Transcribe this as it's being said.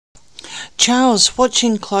Charles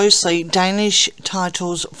watching closely Danish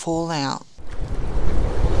titles fallout.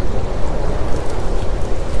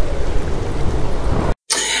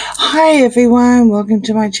 Hi everyone, welcome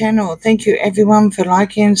to my channel. Thank you everyone for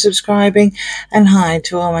liking and subscribing, and hi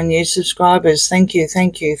to all my new subscribers. Thank you.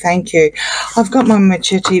 I've got my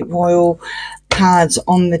Machete Royal cards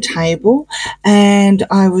on the table, and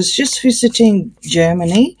I was just visiting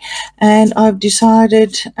Germany, and I've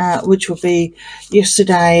decided, which will be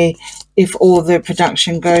yesterday if all the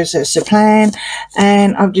production goes as a plan,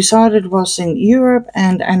 and I've decided whilst in Europe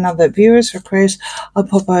and another viewer's request, I'll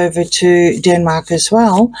pop over to Denmark as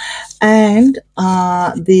well. And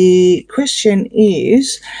the question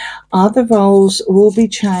is, are the roles will be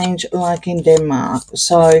changed like in Denmark?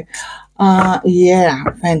 So yeah,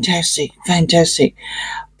 fantastic.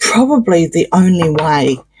 Probably the only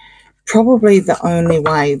way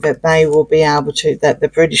that they will be able to, that the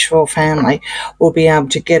British royal family will be able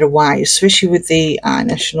to get away, especially with the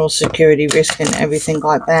national security risk and everything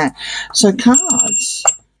like that. So cards,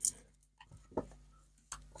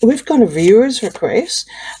 we've got a viewer's request,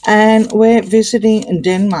 and we're visiting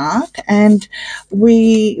Denmark, and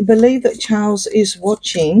we believe that Charles is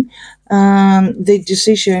watching the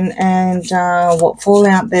decision and what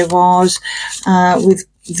fallout there was with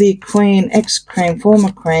the Queen, ex-Queen,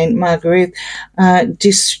 former Queen Margaret,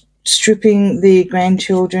 stripping the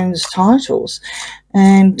grandchildren's titles.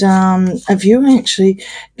 And a viewer actually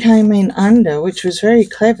came in under, which was very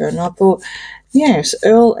clever, and I thought, yes,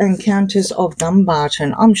 Earl and Countess of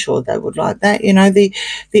Dumbarton. I'm sure they would like that. You know, the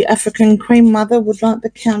African Queen Mother would like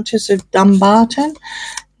the Countess of Dumbarton.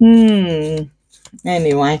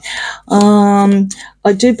 Anyway,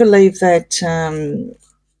 I do believe that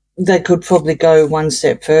they could probably go one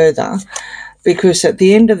step further, because at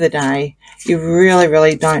the end of the day, you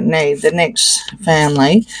really don't need the next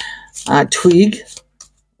family, Tig,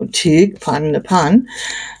 pardon the pun.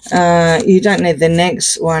 You don't need the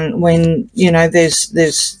next one when, you know, there's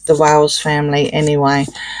the Wales family anyway.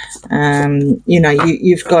 You know,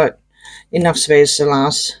 you've got enough spares to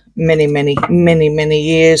last many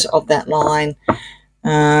years of that line.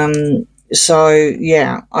 So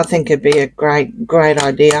yeah, I think it'd be a great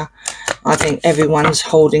idea. I think everyone's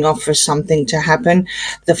holding off for something to happen.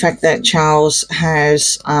 The fact that Charles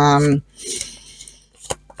has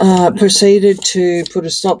proceeded to put a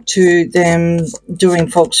stop to them doing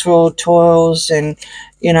Fox Royal toils, and,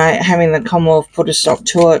 you know, having the Commonwealth put a stop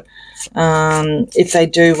to it. If they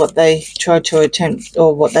do what they tried to attempt,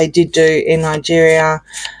 or what they did do in Nigeria,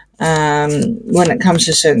 when it comes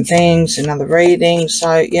to certain things and other readings.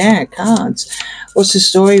 So yeah, cards. What's the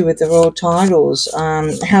story with the royal titles?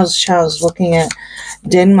 How's Charles looking at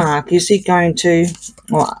Denmark? Is he going to,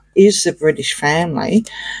 or is the British family,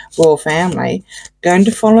 royal family, going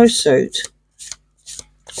to follow suit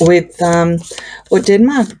with what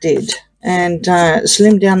Denmark did, and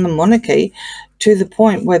slim down the monarchy to the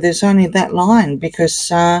point where there's only that line?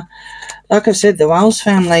 Because like I said, the Wales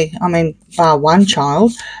family, I mean, bar one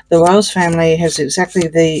child, the Wales family has exactly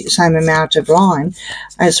the same amount of line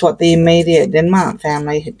as what the immediate Denmark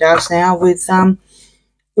family does now with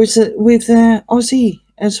Aussie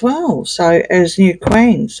as well, so as new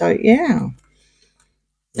queen. So yeah,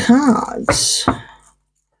 cards,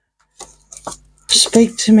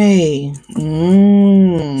 speak to me.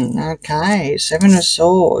 Okay, Seven of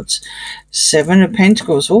Swords, Seven of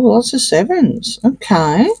Pentacles. Oh, lots of sevens.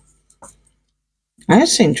 Okay,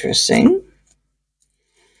 that's interesting.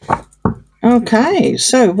 Okay,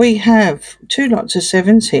 so we have two lots of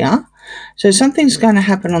sevens here. So something's going to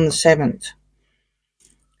happen on the 7th.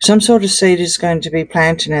 Some sort of seed is going to be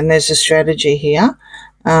planted, and there's a strategy here.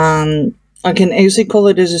 I can easily call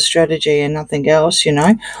it as a strategy and nothing else, you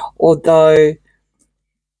know, although,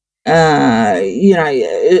 you know,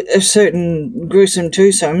 a certain gruesome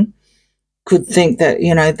twosome could think that,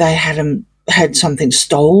 you know, they had something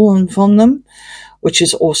stolen from them, which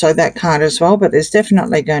is also that card as well. But there's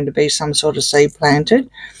definitely going to be some sort of seed planted,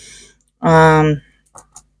 some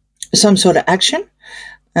sort of action.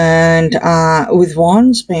 And with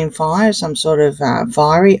wands being fire, some sort of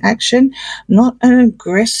fiery action, not an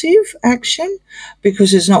aggressive action,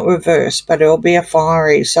 because it's not reversed, but it will be a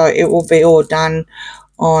fiery, so it will be all done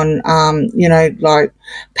on you know, like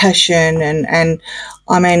passion. And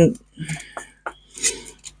I mean,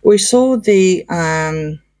 we saw the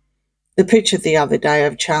picture the other day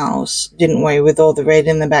of Charles, didn't we, with all the red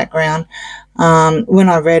in the background. When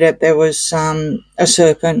I read it, there was a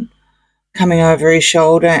serpent coming over his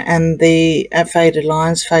shoulder, and the faded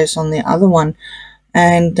lion's face on the other one.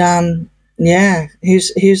 And yeah,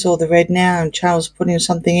 here's all the red now, and Charles putting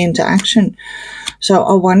something into action. So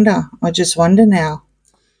I just wonder now,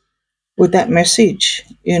 with that message,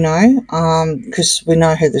 you know, because we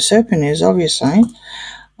know who the serpent is, obviously.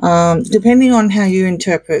 Depending on how you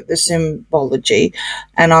interpret the symbology,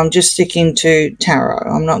 and I'm just sticking to tarot.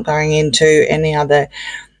 I'm not going into any other,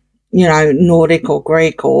 you know, Nordic or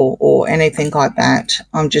Greek or anything like that.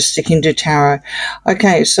 I'm just sticking to tarot.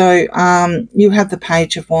 Okay, so you have the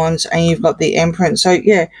Page of Wands and you've got the Empress. So,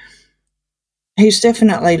 yeah, he's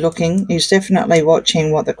definitely looking. He's definitely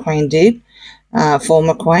watching what the Queen did,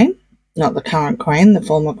 former Queen, not the current Queen, the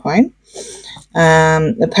former Queen.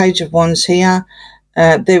 The Page of Wands here,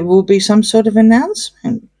 there will be some sort of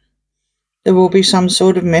announcement. There will be some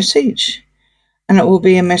sort of message, and it will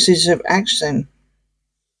be a message of action.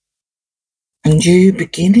 A new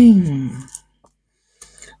beginning.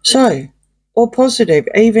 So, all positive.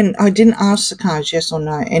 Even, I didn't ask the cards yes or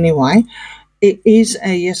no anyway. It is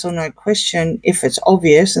a yes or no question if it's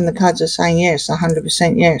obvious, and the cards are saying yes,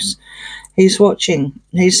 100% yes. He's watching.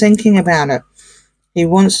 He's thinking about it. He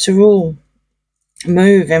wants to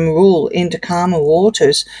move and rule into calmer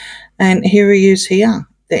waters. And here he is here,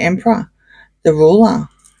 the Emperor, the ruler.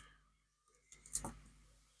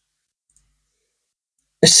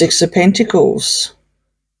 The Six of Pentacles.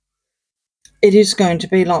 It is going to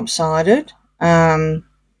be lopsided.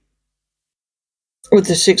 With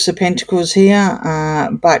the Six of Pentacles here,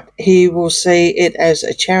 but he will see it as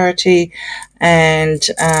a charity, and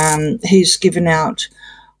he's given out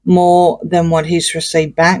more than what he's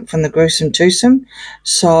received back from the gruesome twosome.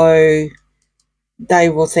 So they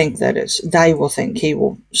will think that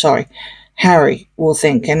Harry will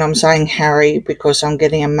think, and I'm saying Harry because I'm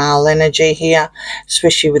getting a male energy here,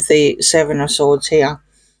 especially with the Seven of Swords here.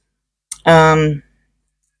 I'll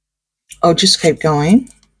just keep going.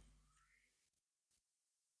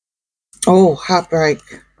 Oh, heartbreak.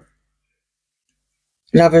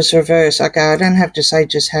 Lovers reverse. Okay, I don't have to say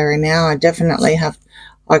just Harry now. I definitely have.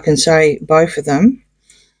 I can say both of them.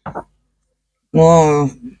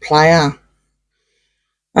 Oh, player.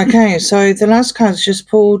 Okay, so the last cards just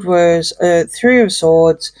pulled was Three of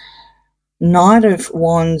Swords, Knight of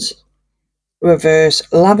Wands reverse,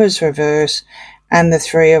 Lovers reverse, and the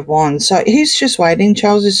Three of Wands. So he's just waiting.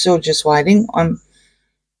 Charles is still just waiting. I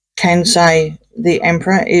can say the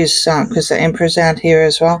Emperor is, because the Emperor's out here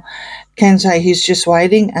as well, can say he's just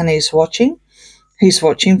waiting and he's watching. He's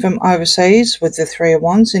watching from overseas with the Three of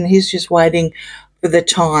Wands, and he's just waiting for the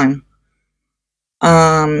time.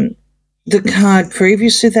 The card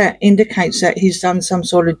previous to that indicates that he's done some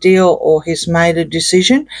sort of deal or he's made a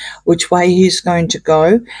decision which way he's going to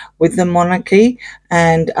go with the monarchy,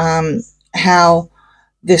 and how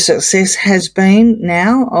the success has been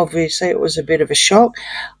now. Obviously, it was a bit of a shock,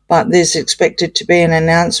 but there's expected to be an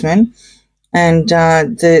announcement, and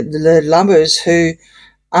the lovers who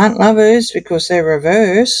aren't lovers because they're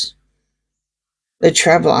reverse, the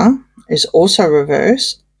Traveller is also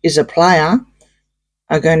reverse, is a player,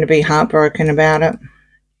 are going to be heartbroken about it.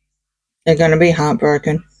 They're going to be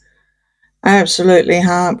heartbroken. Absolutely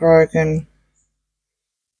heartbroken.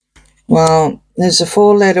 Well, there's a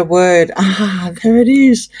four-letter word. Ah, there it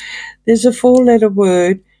is. There's a four-letter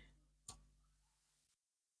word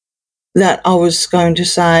that I was going to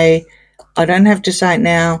say. I don't have to say it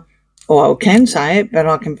now, or I can say it, but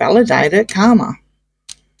I can validate it. Karma.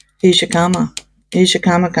 Here's your karma. Here's your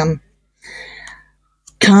karma come.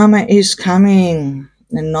 Karma is coming.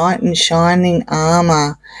 The Knight in Shining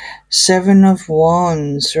Armor. Seven of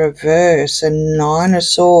Wands, reverse, and Nine of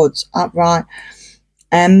Swords, upright,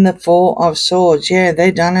 and the Four of Swords. Yeah,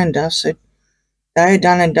 they're done and dusted. They're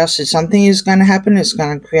done and dusted. Something is going to happen. It's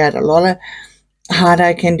going to create a lot of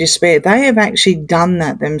heartache and despair. They have actually done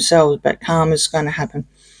that themselves, but karma is going to happen.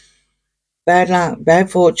 Bad luck,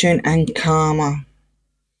 bad fortune, and karma.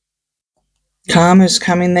 Karma's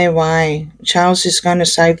coming their way. Charles is going to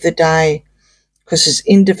save the day because it's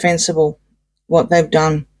indefensible what they've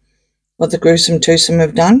done, what the gruesome twosome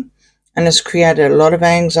have done, and it's created a lot of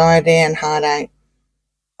anxiety and heartache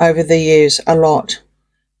over the years, a lot.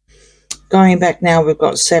 Going back now, we've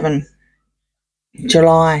got 7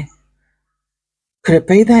 July. Could it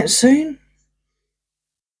be that soon?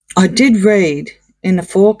 I did read in the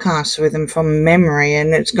forecast with them from memory,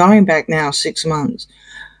 and it's going back now 6 months.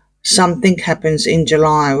 Something happens in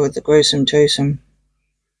July with the gruesome twosome.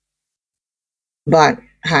 But,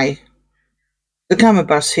 hey, the karma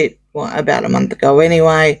bus hit about a month ago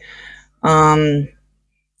anyway. I'm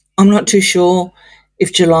not too sure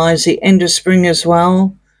if July is the end of spring as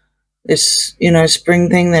well. This, spring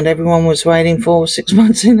thing that everyone was waiting for 6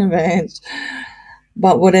 months in advance.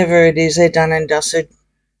 But whatever it is, they're done and dusted.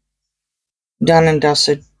 Done and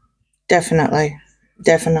dusted. Definitely.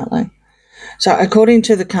 Definitely. So according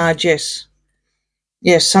to the card, yes,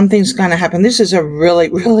 Yes, something's going to happen. This is a really,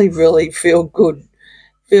 really, really feel good.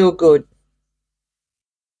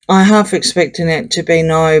 I half expecting it to be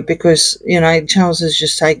no, because, you know, Charles has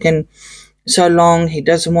just taken so long. He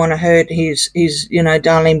doesn't want to hurt his, you know,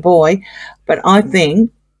 darling boy. But I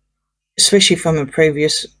think, especially from the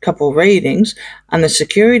previous couple of readings and the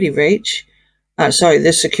security reach,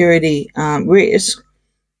 the security risk,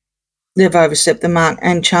 they've overstepped the mark,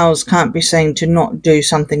 and Charles can't be seen to not do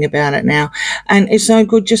something about it now. And it's no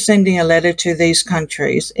good just sending a letter to these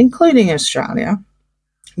countries, including Australia,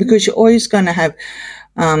 because you're always going to have,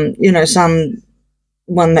 you know, someone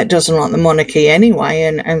that doesn't like the monarchy anyway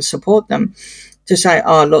and support them, to say,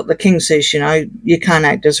 oh, look, the king says, you know, you can't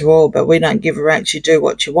act as royal, but we don't give a rat's, you do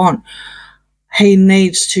what you want. He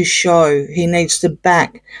needs to show, he needs to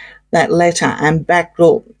back that letter and back,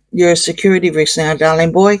 look, you're a security risk now,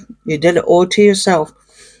 darling boy. You did it all to yourself.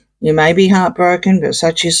 You may be heartbroken, but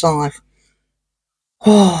such is life.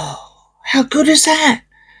 Oh, how good is that?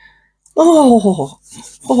 Oh,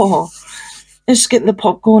 let's get the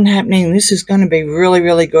popcorn happening. This is going to be really,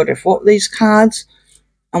 really good. If what these cards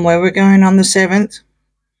and where we're going on the 7th,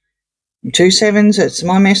 2 7s, it's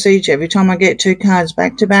my message. Every time I get 2 cards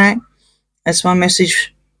back to back, that's my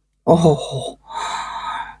message. Oh,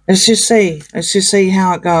 let's just see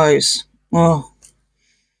how it goes. Oh,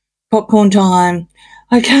 popcorn time.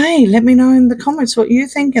 Okay, let me know in the comments what you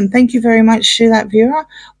think, and thank you very much to that viewer.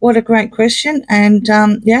 What a great question, and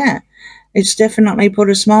yeah, it's definitely put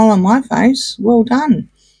a smile on my face. Well done.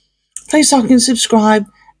 Please like and subscribe,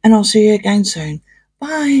 and I'll see you again soon.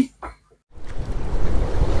 Bye.